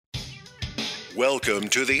Welcome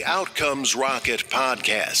to the Outcomes Rocket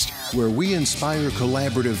podcast, where we inspire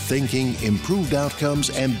collaborative thinking, improved outcomes,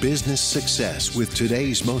 and business success with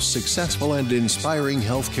today's most successful and inspiring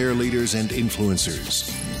healthcare leaders and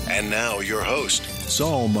influencers. And now your host,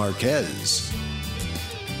 Saul Marquez.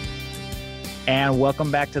 And welcome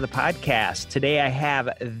back to the podcast. Today I have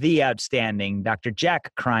the outstanding Dr.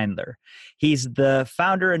 Jack Kreindler. He's the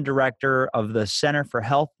founder and director of the Center for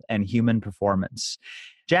Health and Human Performance.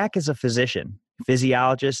 Jack is a physician,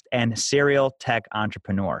 physiologist, and serial tech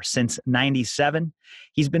entrepreneur. Since '97,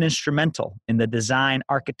 he's been instrumental in the design,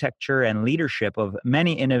 architecture, and leadership of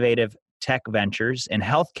many innovative tech ventures in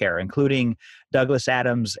healthcare, including Douglas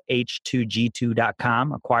Adams'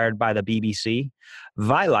 H2G2.com, acquired by the BBC,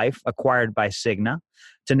 ViLife, acquired by Cigna,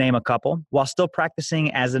 to name a couple, while still practicing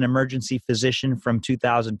as an emergency physician from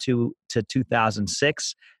 2002 to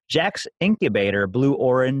 2006. Jack's incubator, Blue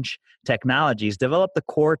Orange Technologies, developed the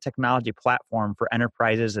core technology platform for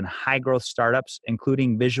enterprises and high-growth startups,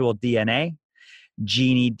 including Visual DNA,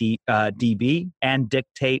 Genie DB, and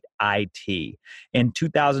Dictate IT. In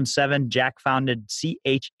 2007, Jack founded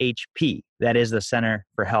CHHP, that is the Center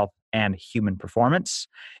for Health and Human Performance,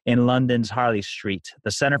 in London's Harley Street.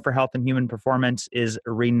 The Center for Health and Human Performance is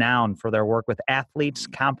renowned for their work with athletes,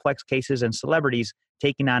 complex cases, and celebrities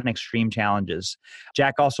taking on extreme challenges.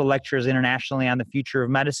 Jack also lectures internationally on the future of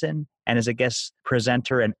medicine and is a guest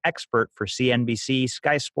presenter and expert for CNBC,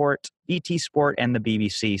 Sky Sport, BT Sport, and the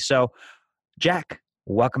BBC. So, Jack,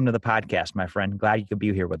 welcome to the podcast, my friend. Glad you could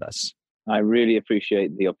be here with us. I really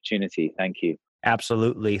appreciate the opportunity. Thank you.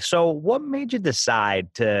 Absolutely. So what made you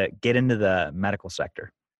decide to get into the medical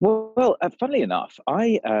sector? Well, funnily enough,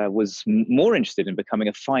 I was more interested in becoming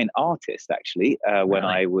a fine artist, actually, when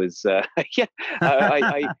I was, I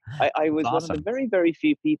was Awesome. one of the very, very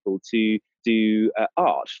few people to do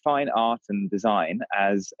fine art and design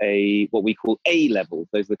as what we call A level.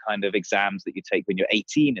 Those are the kind of exams that you take when you're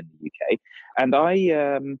 18 in the UK. And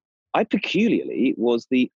I peculiarly was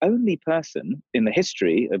the only person in the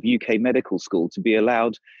history of UK medical school to be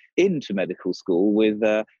allowed into medical school with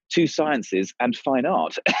two sciences and fine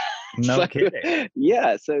art. No kidding.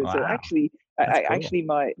 Yeah. So Wow. actually,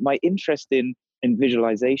 Cool. my interest in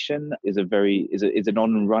visualization is an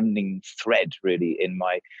on-running thread really in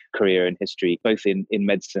my career and history, both in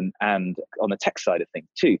medicine and on the tech side of things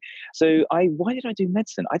too. So why did I do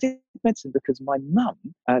medicine? I did medicine because my mum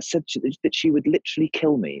said that she would literally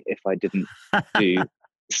kill me if I didn't do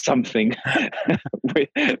something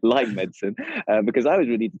like medicine, because I was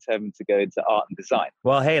really determined to go into art and design.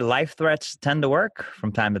 Well, hey, life threats tend to work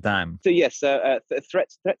from time to time. So yes,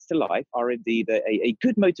 threats to life are indeed a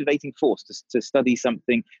good motivating force to study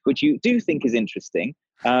something which you do think is interesting.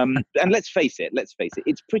 And let's face it,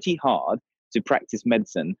 it's pretty hard to practice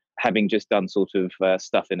medicine having just done sort of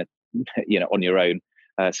stuff on your own,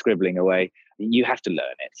 scribbling away. You have to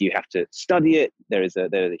learn it. You have to study it. There is a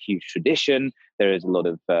huge tradition. There is a lot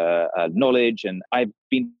of knowledge, and I've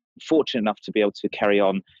been fortunate enough to be able to carry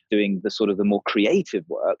on doing the more creative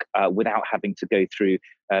work without having to go through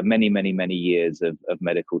many years of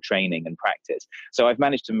medical training and practice. So I've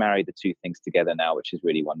managed to marry the two things together now, which is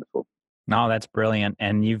really wonderful. No, that's brilliant.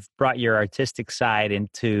 And you've brought your artistic side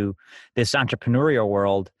into this entrepreneurial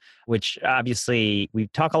world, which obviously we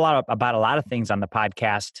talk a lot about a lot of things on the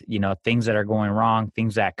podcast, things that are going wrong,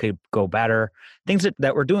 things that could go better, things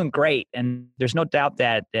that we're doing great. And there's no doubt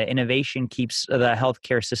that innovation keeps the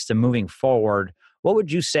healthcare system moving forward. What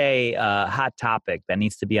would you say a hot topic that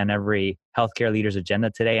needs to be on every healthcare leader's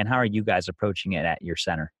agenda today? And how are you guys approaching it at your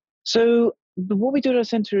center? So what we do at our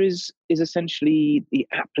center is essentially the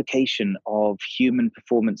application of human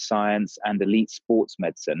performance science and elite sports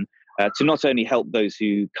medicine to not only help those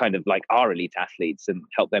who kind of like are elite athletes and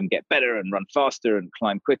help them get better and run faster and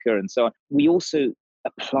climb quicker and so on. We also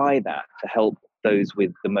apply that to help those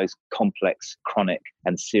with the most complex, chronic,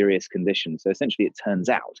 and serious conditions. So essentially, it turns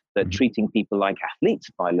out that treating people like athletes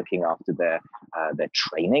by looking after their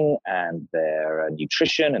training and their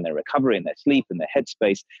nutrition and their recovery and their sleep and their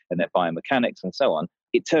headspace and their biomechanics and so on,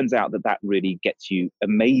 it turns out that really gets you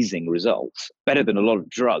amazing results, better than a lot of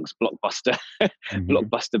drugs,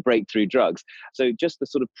 blockbuster breakthrough drugs. So just the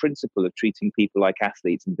sort of principle of treating people like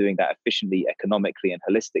athletes and doing that efficiently, economically, and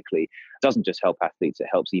holistically doesn't just help athletes, it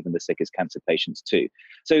helps even the sickest cancer patients too.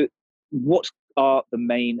 So what are the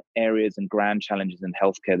main areas and grand challenges in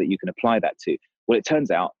healthcare that you can apply that to? Well, it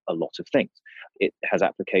turns out a lot of things. It has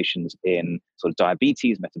applications in sort of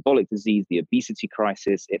diabetes, metabolic disease, the obesity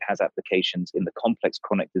crisis. It has applications in the complex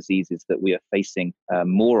chronic diseases that we are facing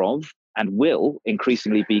more of and will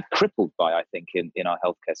increasingly be crippled by, I think, in our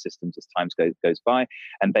healthcare systems as time goes by.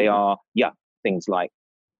 And they are, things like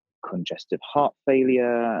congestive heart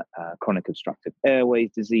failure, chronic obstructive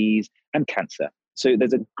airways disease, and cancer. So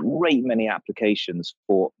there's a great many applications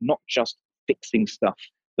for not just fixing stuff,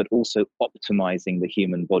 but also optimizing the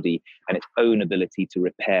human body and its own ability to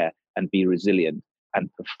repair and be resilient and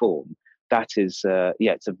perform. That is,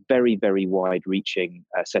 it's a very, very wide-reaching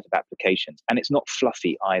set of applications. And it's not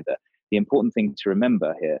fluffy either. The important thing to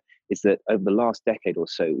remember here is that over the last decade or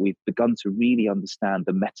so, we've begun to really understand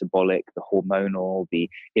the metabolic, the hormonal, the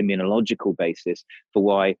immunological basis for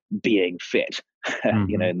why being fit,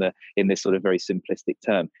 in this sort of very simplistic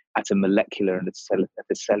term, at a molecular and at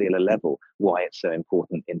a cellular level, why it's so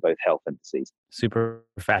important in both health and disease. Super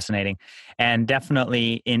fascinating, and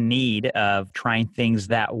definitely in need of trying things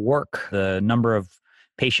that work. The number of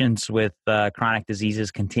patients with chronic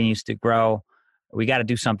diseases continues to grow. We got to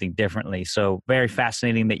do something differently. So very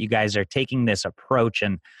fascinating that you guys are taking this approach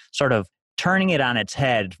and sort of turning it on its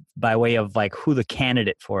head by way of like who the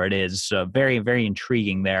candidate for it is. So very, very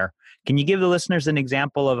intriguing there. Can you give the listeners an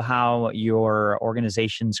example of how your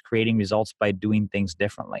organization's creating results by doing things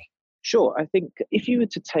differently? Sure. I think if you were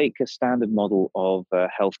to take a standard model of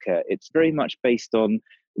healthcare, it's very much based on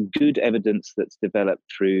good evidence that's developed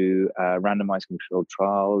through randomized controlled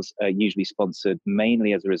trials, usually sponsored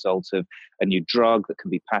mainly as a result of a new drug that can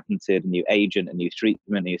be patented, a new agent, a new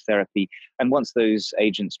treatment, a new therapy. And once those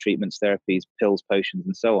agents, treatments, therapies, pills, potions,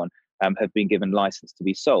 and so on have been given license to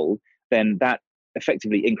be sold, then that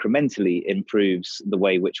effectively incrementally improves the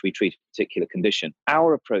way which we treat a particular condition.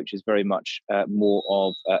 Our approach is very much more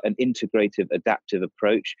of an integrative, adaptive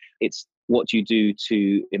approach. It's what you do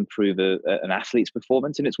to improve an athlete's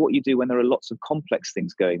performance, and it's what you do when there are lots of complex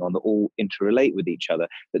things going on that all interrelate with each other.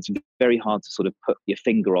 That's very hard to sort of put your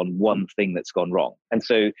finger on one thing that's gone wrong. And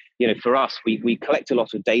so, for us, we collect a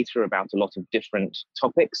lot of data about a lot of different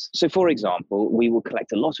topics. So, for example, we will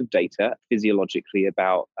collect a lot of data physiologically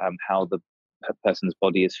about how the person's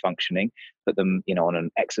body is functioning, put them, on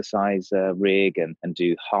an exercise rig and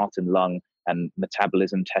do heart and lung and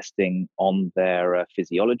metabolism testing on their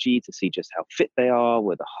physiology to see just how fit they are,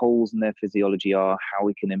 where the holes in their physiology are, how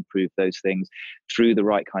we can improve those things through the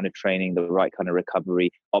right kind of training, the right kind of recovery,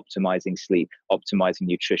 optimizing sleep, optimizing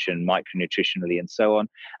nutrition, micronutritionally, and so on,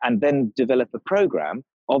 and then develop a program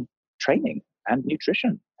of training and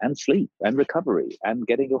nutrition and sleep and recovery and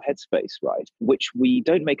getting your headspace right, which we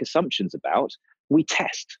don't make assumptions about. We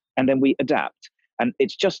test and then we adapt. And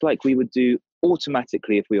it's just like we would do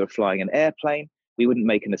automatically if we were flying an airplane. We wouldn't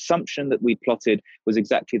make an assumption that we plotted was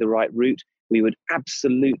exactly the right route. We would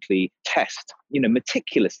absolutely test,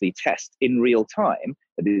 meticulously test in real time.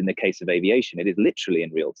 But in the case of aviation, it is literally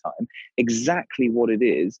in real time, exactly what it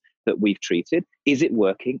is that we've treated. Is it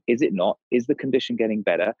working? Is it not? Is the condition getting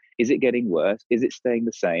better? Is it getting worse? Is it staying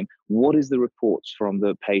the same? What is the reports from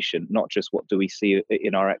the patient? Not just what do we see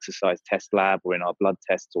in our exercise test lab or in our blood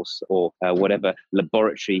tests or whatever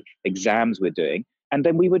laboratory exams we're doing. And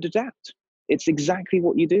then we would adapt. It's exactly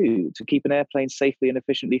what you do to keep an airplane safely and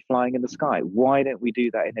efficiently flying in the sky. Why don't we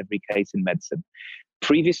do that in every case in medicine?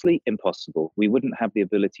 Previously, impossible. We wouldn't have the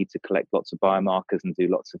ability to collect lots of biomarkers and do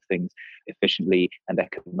lots of things efficiently and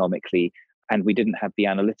economically. And we didn't have the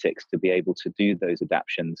analytics to be able to do those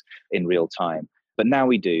adaptations in real time. But now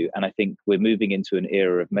we do. And I think we're moving into an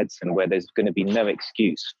era of medicine where there's going to be no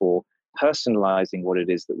excuse for personalizing what it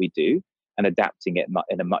is that we do and adapting it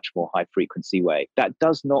in a much more high frequency way. That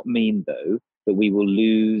does not mean, though, that we will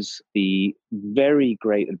lose the very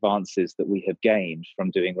great advances that we have gained from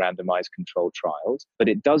doing randomized controlled trials. But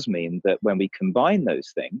it does mean that when we combine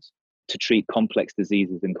those things to treat complex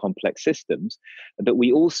diseases and complex systems, that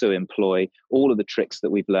we also employ all of the tricks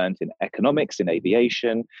that we've learned in economics, in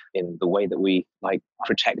aviation, in the way that we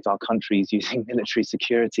protect our countries using military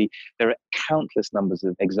security. There are countless numbers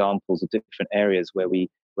of examples of different areas where we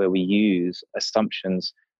use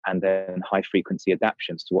assumptions and then high frequency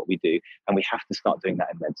adaptations to what we do. And we have to start doing that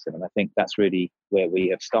in medicine. And I think that's really where we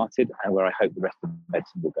have started and where I hope the rest of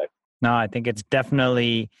medicine will go. No, I think it's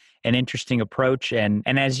definitely an interesting approach. And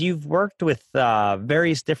as you've worked with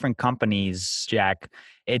various different companies, Jack,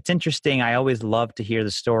 it's interesting. I always love to hear the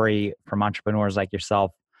story from entrepreneurs like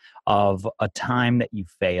yourself of a time that you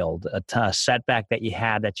failed, a setback that you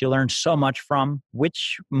had that you learned so much from.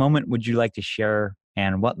 Which moment would you like to share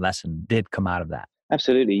and what lesson did come out of that?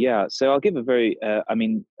 Absolutely, yeah. So I'll give a very,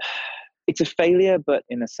 it's a failure, but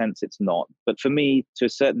in a sense it's not. But for me, to a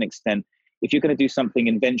certain extent, if you're going to do something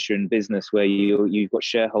in venture and business where you've got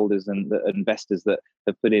shareholders and investors that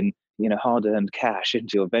have put in, hard-earned cash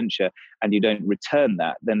into your venture, and you don't return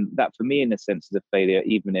that, then that for me in a sense is a failure,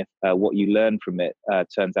 even if what you learn from it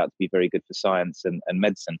turns out to be very good for science and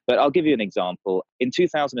medicine. But I'll give you an example. In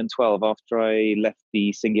 2012, after I left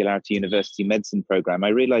the Singularity University medicine program, I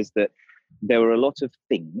realized that there were a lot of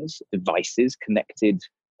things, devices, connected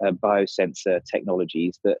biosensor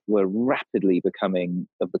technologies that were rapidly becoming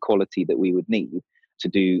of the quality that we would need to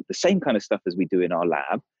do the same kind of stuff as we do in our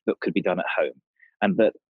lab, but could be done at home. And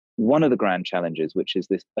that one of the grand challenges, which is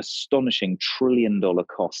this astonishing $1 trillion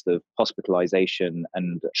cost of hospitalization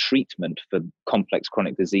and treatment for complex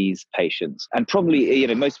chronic disease patients. And probably,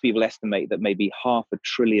 most people estimate that maybe $500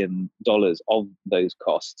 billion of those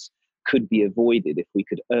costs could be avoided if we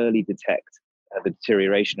could early detect the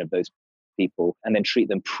deterioration of those people and then treat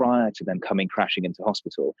them prior to them coming crashing into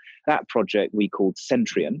hospital. That project we called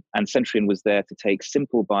Centrion, and Centrion was there to take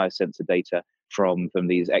simple biosensor data from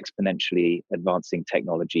these exponentially advancing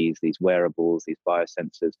technologies, these wearables, these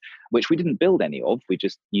biosensors, which we didn't build any of. We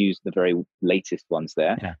just used the very latest ones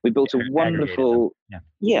there. Yeah. We built a wonderful,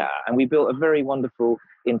 and we built a very wonderful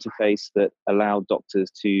interface that allowed doctors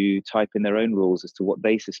to type in their own rules as to what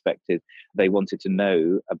they suspected they wanted to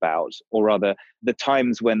know about, or rather the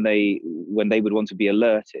times when they would want to be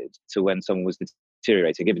alerted to when someone was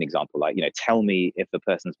deteriorating. I'll give an example, like, tell me if a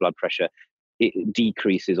person's blood pressure it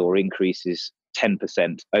decreases or increases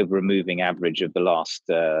 10% over a moving average of the last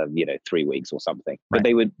 3 weeks or something. Right. But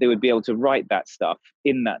they would be able to write that stuff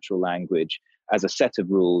in natural language as a set of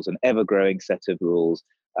rules, an ever-growing set of rules,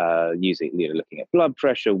 using looking at blood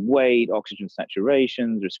pressure, weight, oxygen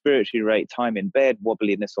saturation, respiratory rate, time in bed,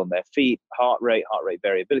 wobbliness on their feet, heart rate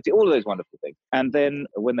variability, all of those wonderful things. And then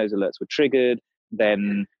when those alerts were triggered,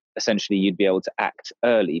 then essentially you'd be able to act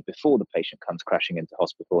early before the patient comes crashing into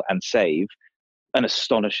hospital and save an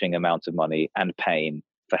astonishing amount of money and pain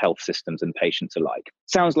for health systems and patients alike.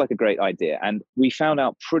 Sounds like a great idea. And we found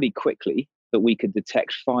out pretty quickly that we could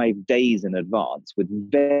detect 5 days in advance with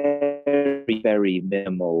very, very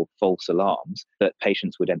minimal false alarms that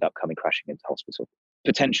patients would end up coming crashing into hospital.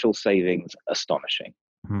 Potential savings, astonishing.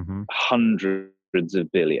 Mm-hmm. Hundreds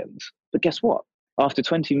of billions. But guess what? After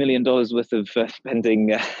 $20 million worth of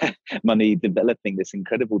spending money developing this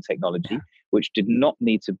incredible technology, which did not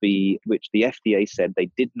need to be, which the FDA said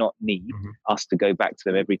they did not need us to go back to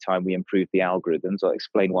them every time we improved the algorithms. I'll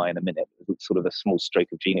explain why in a minute. It's sort of a small stroke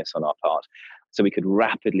of genius on our part. So we could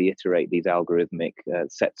rapidly iterate these algorithmic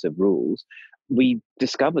sets of rules. We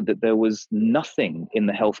discovered that there was nothing in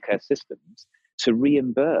the healthcare systems to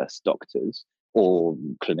reimburse doctors or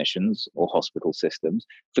clinicians or hospital systems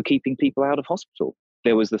for keeping people out of hospital.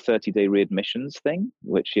 There was the 30-day readmissions thing,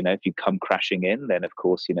 which, if you come crashing in, then of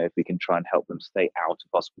course, if we can try and help them stay out of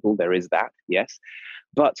hospital, there is that, yes.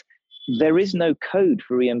 But there is no code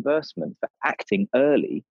for reimbursement for acting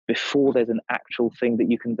early before there's an actual thing that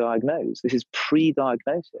you can diagnose. This is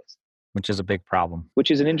pre-diagnosis. Which is a big problem. Which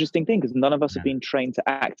is an interesting thing because none of us have been trained to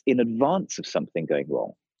act in advance of something going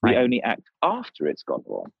wrong. We only act after it's gone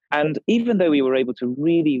wrong. And even though we were able to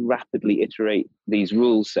really rapidly iterate these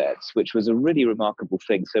rule sets, which was a really remarkable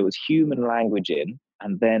thing, so it was human language in,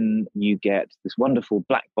 and then you get this wonderful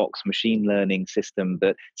black box machine learning system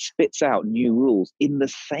that spits out new rules in the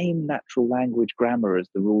same natural language grammar as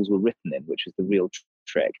the rules were written in, which is the real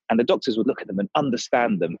trick. And the doctors would look at them and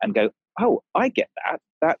understand them and go, oh, I get that.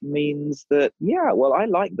 That means that, I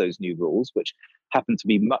like those new rules, which happen to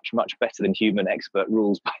be much, much better than human expert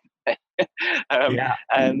rules by the way.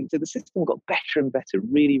 And so the system got better and better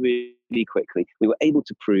really, really quickly. We were able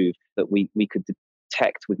to prove that we could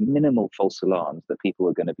detect with minimal false alarms that people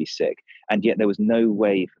were going to be sick. And yet there was no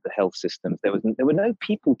way for the health systems. There were no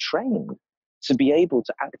people trained to be able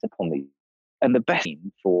to act upon these. And the best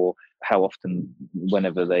for how often,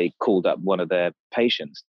 whenever they called up one of their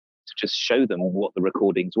patients to just show them what the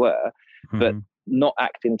recordings were, but not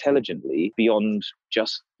act intelligently beyond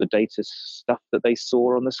just the data stuff that they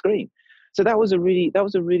saw on the screen. So that was a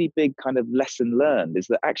really big kind of lesson learned, is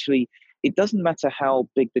that actually it doesn't matter how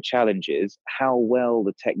big the challenge is, how well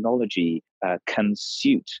the technology can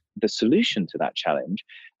suit the solution to that challenge,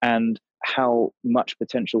 and how much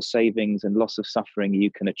potential savings and loss of suffering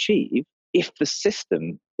you can achieve. If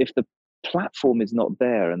the platform is not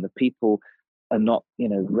there and the people are not,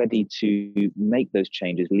 ready to make those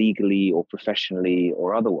changes legally or professionally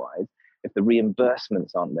or otherwise, if the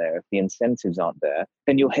reimbursements aren't there, if the incentives aren't there,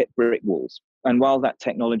 then you'll hit brick walls. And while that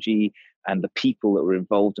technology and the people that were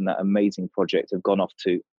involved in that amazing project have gone off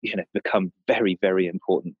to, become very, very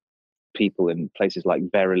important people in places like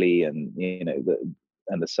Verily and,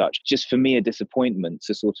 and the such, just for me, a disappointment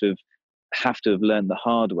to sort of have to have learned the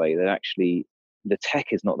hard way that actually the tech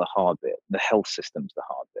is not the hard bit, the health system's the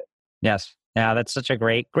hard bit. Yes. Yeah, that's such a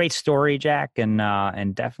great story, Jack,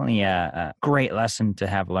 and definitely a great lesson to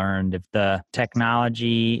have learned. If the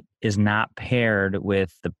technology is not paired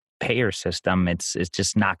with the payer system, it's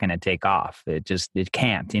just not going to take off. It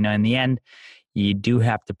can't. In the end, you do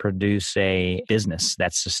have to produce a business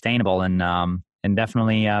that's sustainable, and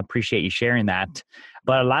definitely appreciate you sharing that.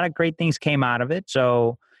 But a lot of great things came out of it.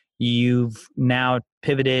 So you've now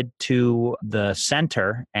pivoted to the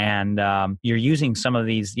center, and you're using some of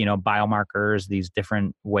these, biomarkers, these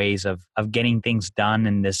different ways of getting things done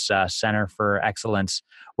in this Center for Excellence.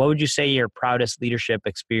 What would you say your proudest leadership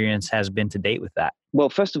experience has been to date with that? Well,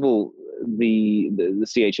 first of all, the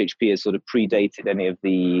CHHP has sort of predated any of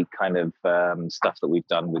the kind of stuff that we've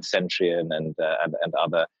done with Centrion and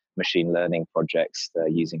other machine learning projects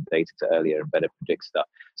using data to earlier and better predict stuff.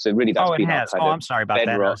 So really, that's been our kind of I'm sorry about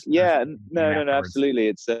bedrock. No, absolutely.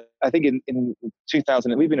 It's I think in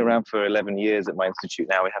 2000, we've been around for 11 years at my institute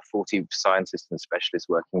now. We have 40 scientists and specialists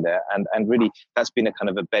working there, and really that's been a kind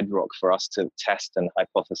of a bedrock for us to test and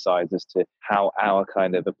hypothesize as to how our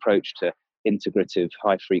kind of approach to integrative,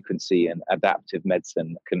 high frequency and adaptive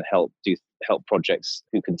medicine can help projects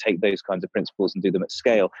who can take those kinds of principles and do them at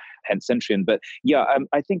scale, hence Centrion. But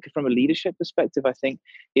I think from a leadership perspective, I think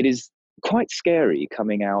it is quite scary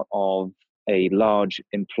coming out of a large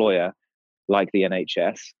employer like the NHS.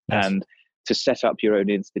 Yes. And to set up your own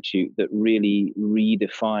institute that really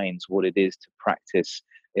redefines what it is to practice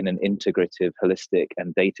in an integrative, holistic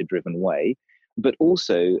and data-driven way. But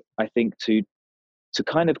also, I think to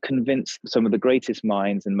kind of convince some of the greatest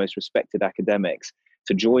minds and most respected academics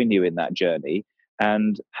to join you in that journey,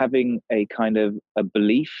 and having a kind of a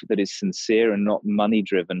belief that is sincere and not money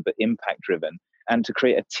driven, but impact driven, and to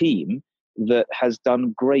create a team that has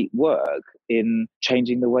done great work in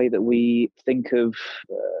changing the way that we think of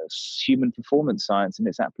human performance science and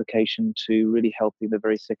its application to really helping the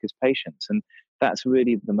very sickest patients. And that's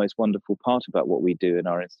really the most wonderful part about what we do in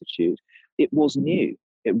our institute. It was new.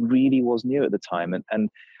 It really was new at the time. And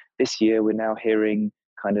this year we're now hearing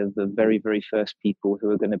kind of the very, very first people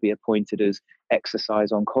who are going to be appointed as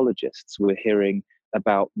exercise oncologists. We're hearing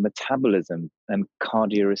about metabolism and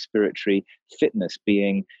cardiorespiratory fitness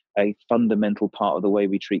being a fundamental part of the way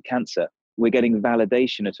we treat cancer. We're getting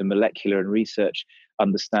validation at a molecular and research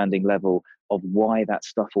understanding level of why that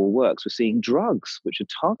stuff all works. We're seeing drugs which are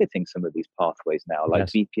targeting some of these pathways now, like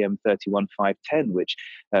BPM 31510, which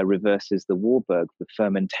reverses the Warburg, the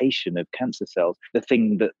fermentation of cancer cells, the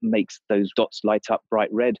thing that makes those dots light up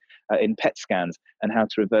bright red in PET scans, and how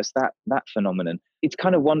to reverse that phenomenon. It's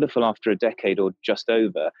kind of wonderful after a decade or just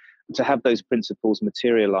over to have those principles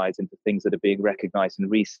materialize into things that are being recognized in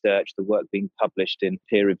research, the work being published in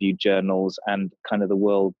peer-reviewed journals, and kind of the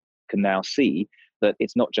world can now see that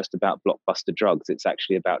it's not just about blockbuster drugs. It's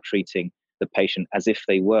actually about treating the patient as if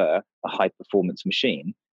they were a high-performance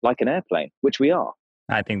machine, like an airplane, which we are.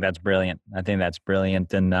 I think that's brilliant. And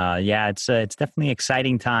it's definitely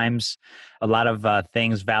exciting times. A lot of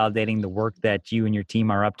things validating the work that you and your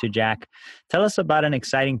team are up to, Jack. Tell us about an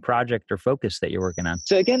exciting project or focus that you're working on.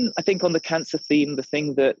 So again, I think on the cancer theme, the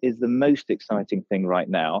thing that is the most exciting thing right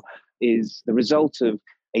now is the result of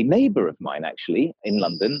a neighbor of mine, actually, in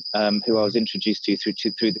London, who I was introduced to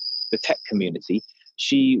through the tech community.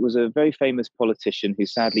 She was a very famous politician who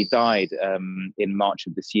sadly died in March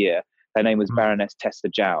of this year. Her name was Baroness Tessa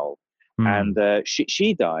Jowell. And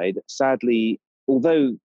she died, sadly,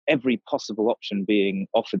 although every possible option being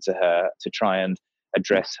offered to her to try and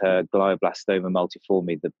address her glioblastoma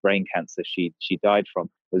multiforme, the brain cancer she died from,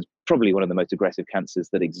 was probably one of the most aggressive cancers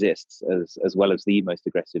that exists, as well as the most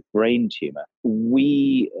aggressive brain tumor.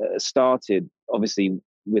 We started, obviously,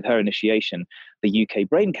 with her initiation, the UK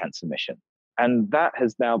Brain Cancer Mission. And that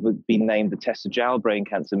has now been named the Tessa Jowell Brain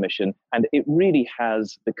Cancer Mission. And it really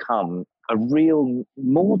has become a real,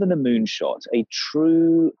 more than a moonshot, a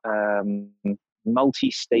true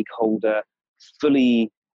multi-stakeholder,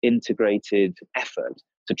 fully integrated effort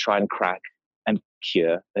to try and crack and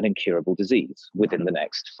cure an incurable disease within the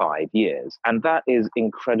next 5 years. And that is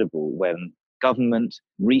incredible when government,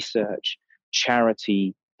 research,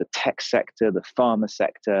 charity, the tech sector, the pharma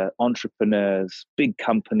sector, entrepreneurs, big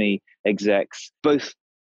company execs, both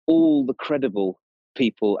all the credible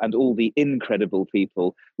people and all the incredible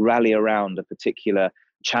people rally around a particular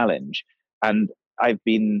challenge. And I've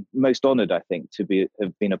been most honored, I think,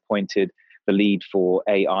 have been appointed the lead for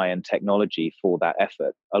AI and technology for that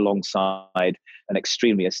effort, alongside an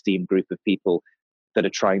extremely esteemed group of people that are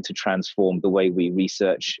trying to transform the way we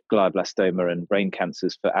research glioblastoma and brain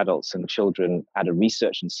cancers for adults and children at a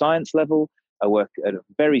research and science level, a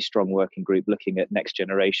very strong working group looking at next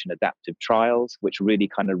generation adaptive trials, which really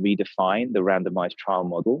kind of redefine the randomized trial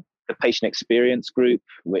model. The patient experience group,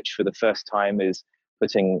 which for the first time is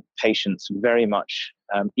putting patients very much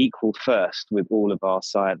equal first with all of our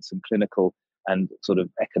science and clinical and sort of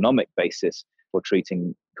economic basis for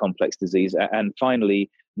treating complex disease. And finally,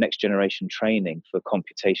 next generation training for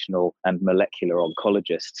computational and molecular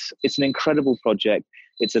oncologists. It's an incredible project.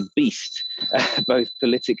 It's a beast, both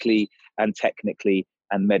politically and technically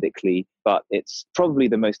and medically, but it's probably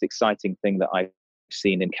the most exciting thing that I've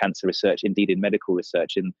seen in cancer research, indeed in medical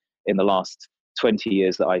research in the last 20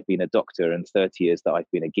 years that I've been a doctor and 30 years that I've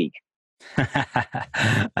been a geek.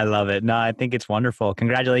 I love it. No, I think it's wonderful.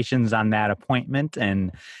 Congratulations on that appointment. And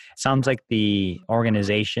it sounds like the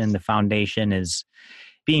organization, the foundation is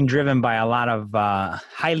being driven by a lot of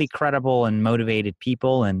highly credible and motivated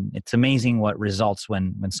people. And it's amazing what results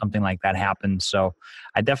when something like that happens. So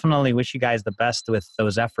I definitely wish you guys the best with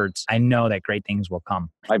those efforts. I know that great things will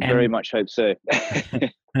come. I very much hope so.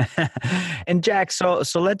 And Jack, so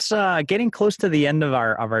let's getting close to the end of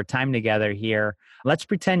our time together here. Let's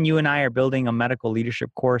pretend you and I are building a medical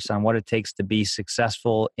leadership course on what it takes to be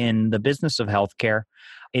successful in the business of healthcare.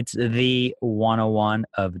 It's the 101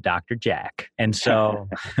 of Dr. Jack. And so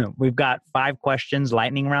we've got 5 questions,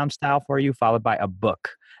 lightning round style for you, followed by a book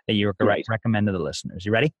that you recommend to the listeners.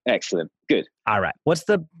 You ready? Excellent. Good. All right. What's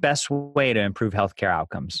the best way to improve healthcare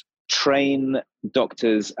outcomes? Train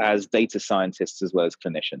doctors as data scientists as well as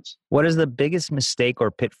clinicians. What is the biggest mistake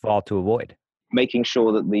or pitfall to avoid? Making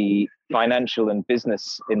sure that the financial and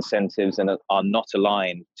business incentives are not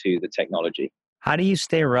aligned to the technology. How do you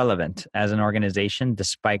stay relevant as an organization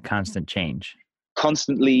despite constant change?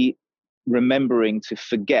 Constantly remembering to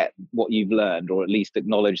forget what you've learned, or at least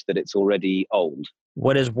acknowledge that it's already old.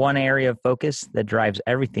 What is one area of focus that drives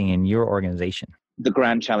everything in your organization? The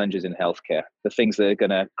grand challenges in healthcare, the things that are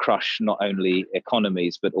going to crush not only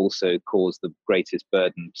economies, but also cause the greatest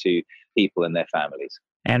burden to people and their families.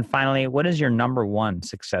 And finally, what is your number one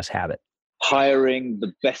success habit? Hiring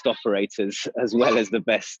the best operators as well as the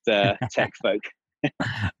best tech folk.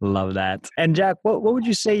 Love that. And Jack, what would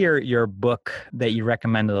you say your book that you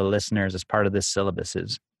recommend to the listeners as part of this syllabus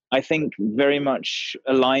is? I think very much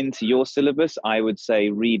aligned to your syllabus, I would say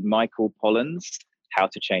read Michael Pollan's How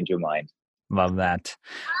to Change Your Mind. Love that.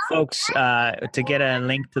 Folks, to get a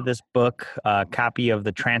link to this book, a copy of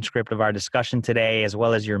the transcript of our discussion today, as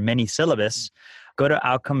well as your mini syllabus, go to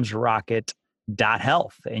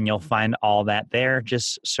outcomesrocket.health and you'll find all that there.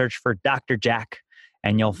 Just search for Dr. Jack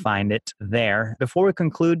and you'll find it there. Before we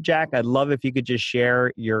conclude, Jack, I'd love if you could just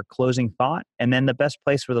share your closing thought and then the best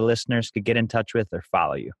place where the listeners could get in touch with or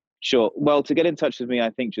follow you. Sure. Well, to get in touch with me,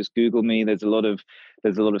 I think just Google me. There's a lot of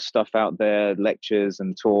stuff out there, lectures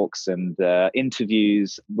and talks and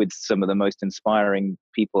interviews with some of the most inspiring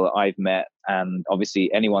people I've met. And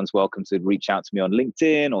obviously, anyone's welcome to reach out to me on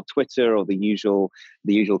LinkedIn or Twitter or the usual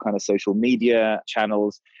kind of social media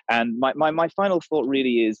channels. And my final thought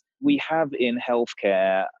really is we have in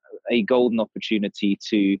healthcare a golden opportunity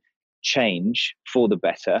to change for the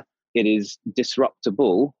better. It is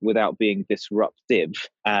disruptable without being disruptive.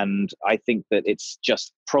 And I think that it's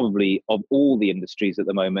just probably of all the industries at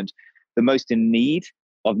the moment, the most in need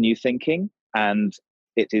of new thinking. And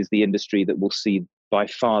it is the industry that will see by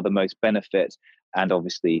far the most benefit. And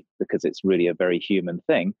obviously, because it's really a very human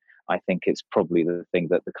thing, I think it's probably the thing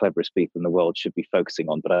that the cleverest people in the world should be focusing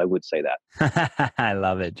on. But I would say that. I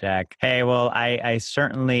love it, Jack. Hey, well, I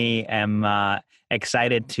certainly am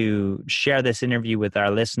excited to share this interview with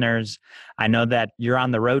our listeners. I know that you're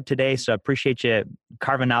on the road today, so I appreciate you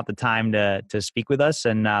carving out the time to speak with us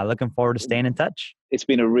and looking forward to staying in touch. It's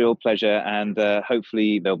been a real pleasure, and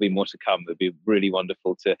hopefully there'll be more to come. It'll be really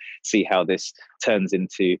wonderful to see how this turns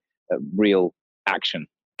into real action.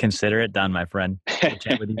 Consider it done, my friend. We'll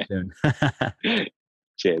chat with you soon.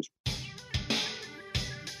 Cheers.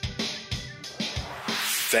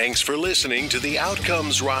 Thanks for listening to the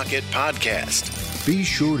Outcomes Rocket podcast. Be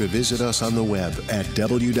sure to visit us on the web at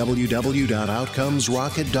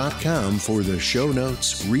www.outcomesrocket.com for the show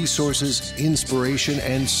notes, resources, inspiration,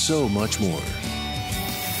 and so much more.